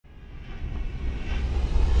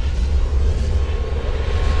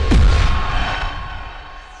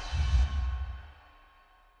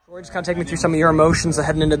Just kind of take me through some of your emotions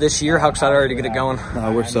heading into this year. How excited are you to get it going?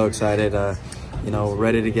 We're so excited.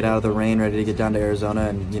 Ready to get out of the rain, ready to get down to Arizona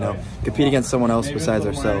and, compete against someone else besides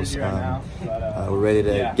ourselves. We're ready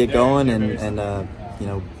to get going and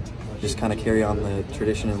just kind of carry on the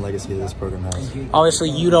tradition and legacy that this program has. Obviously,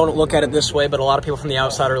 you don't look at it this way, but a lot of people from the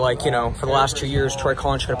outside are like, for the last 2 years, Troy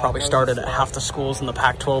Claunch could have probably started at half the schools in the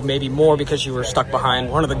Pac-12, maybe more because you were stuck behind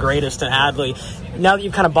one of the greatest in Adley. Now that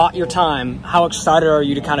you've kind of bought your time, how excited are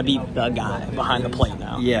you to kind of be the guy behind the plate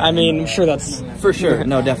now? Yeah. I mean, I'm sure that's... For sure.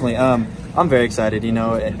 No, definitely. I'm very excited.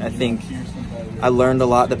 I think I learned a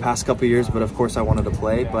lot the past couple of years, but of course I wanted to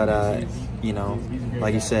play. But,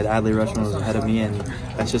 like you said, Adley Rushman was ahead of me, and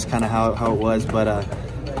that's just kind of how it was. But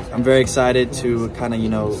I'm very excited to kind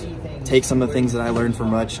of, take some of the things that I learned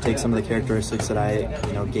from Rutch, take some of the characteristics that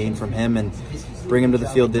I, gained from him, and bring him to the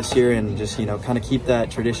field this year and just, kind of keep that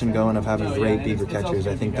tradition going of having great Beaver catchers.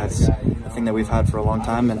 I think that's a thing that we've had for a long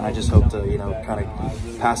time, and I just hope to, kind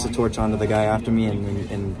of pass the torch on to the guy after me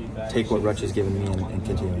and take what Rutch has given me and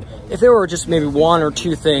continue. If there were just maybe one or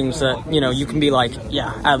two things that, you can be like,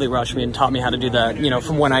 yeah, Adley Rushman taught me how to do that,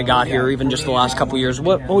 from when I got here, or even just the last couple of years,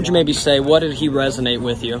 what would you maybe say? What did he resonate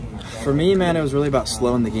with you? For me, man, it was really about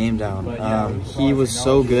slowing the game down. He was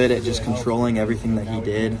so good at just controlling everything that he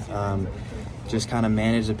did. Just kind of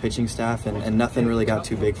manage the pitching staff, and nothing really got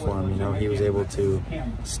too big for him. He was able to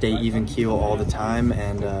stay even keel all the time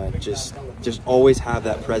and just always have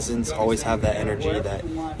that presence, always have that energy that,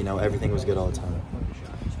 everything was good all the time.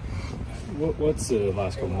 What's the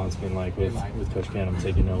last couple months been like with Coach Canham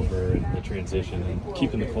taking over and the transition and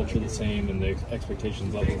keeping the culture the same and the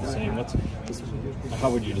expectations level the same? How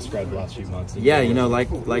would you describe the last few months? Yeah,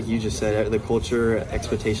 like you just said, the culture,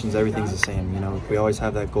 expectations, everything's the same. We always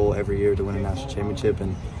have that goal every year to win a national championship,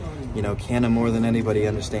 and Canham more than anybody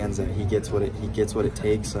understands that. He gets what it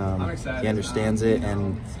takes. He understands it,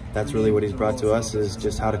 and that's really what he's brought to us, is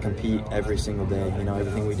just how to compete every single day.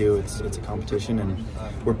 Everything we do, it's a competition, and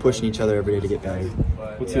we're pushing each other every day to get better.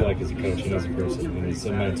 What's he like as a coach and as a person? And he's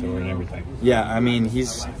a mentor and everything. Yeah,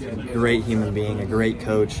 he's a great human being, a great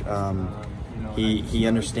coach. He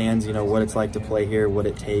understands, what it's like to play here, what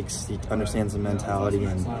it takes. He understands the mentality,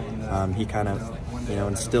 and he kind of,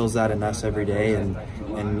 instills that in us every day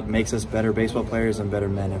and makes us better baseball players and better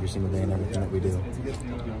men every single day in everything that we do.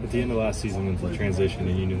 At the end of last season, into the transition,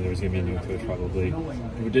 and you knew there was going to be a new coach probably,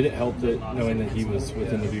 did it help that knowing that he was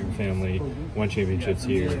within the Beaver family, won championships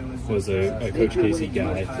here, was a Coach Casey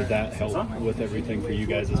guy? Did that help with everything for you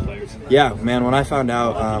guys as players? Yeah, man, when I found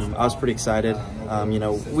out, I was pretty excited.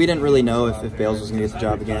 We didn't really know if Bales was going to get the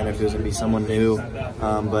job again, if it was going to be someone new.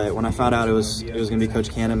 But when I found out it was going to be Coach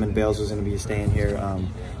Canham and Bales was going to be staying here,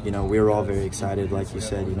 we were all very excited. Like you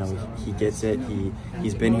said, he gets it.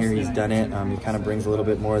 He's been here. He's done it. He kind of brings a little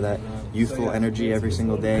bit more of that youthful energy every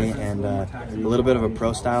single day, and a little bit of a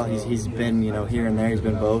pro style. He's been, here and there. He's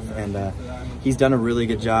been both, and he's done a really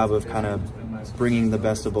good job of kind of bringing the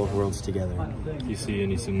best of both worlds together. Do you see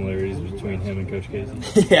any similarities between him and Coach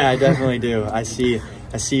Casey? Yeah, I definitely do. I see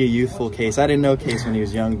a youthful Case. I didn't know Case when he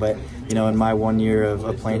was young, but in my 1 year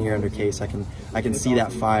of playing here under Case, I can see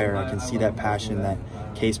that fire. I can see that passion that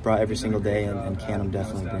Case brought every single day, and Canham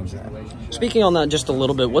definitely brings that. Speaking on that just a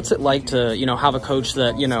little bit, what's it like to have a coach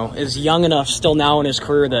that is young enough still now in his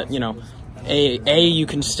career that you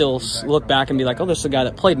can still look back and be like, oh, this is a guy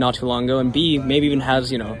that played not too long ago, and B, maybe even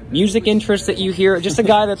has music interests that you hear, just a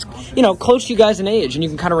guy that's close to you guys in age and you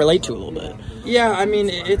can kind of relate to a little bit. Yeah,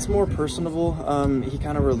 it's more personable. He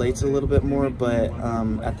kind of relates a little bit more, but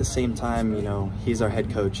at the same time, he's our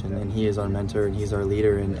head coach, and he is our mentor, and he's our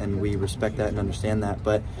leader, and we respect that and understand that.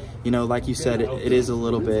 But, like you said, it is a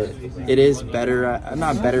little bit, it is better,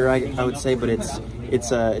 not better, I would say, but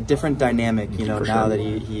it's a different dynamic, now that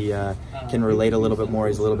he can relate a little bit more.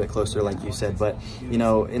 He's a little bit closer, like you said. But,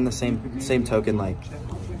 in the same token, like,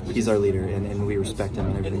 he's our leader, and we respect him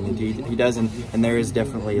and everything that he does, and there is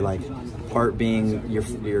definitely, like, part being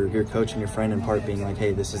your coach and your friend, and part being like,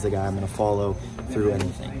 hey, this is the guy I'm going to follow through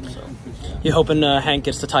anything. So you hoping Hank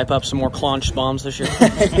gets to type up some more Claunch bombs this year?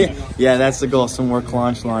 Yeah, that's the goal, some more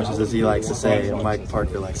Claunch launches, as he likes to say, and Mike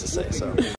Parker likes to say. So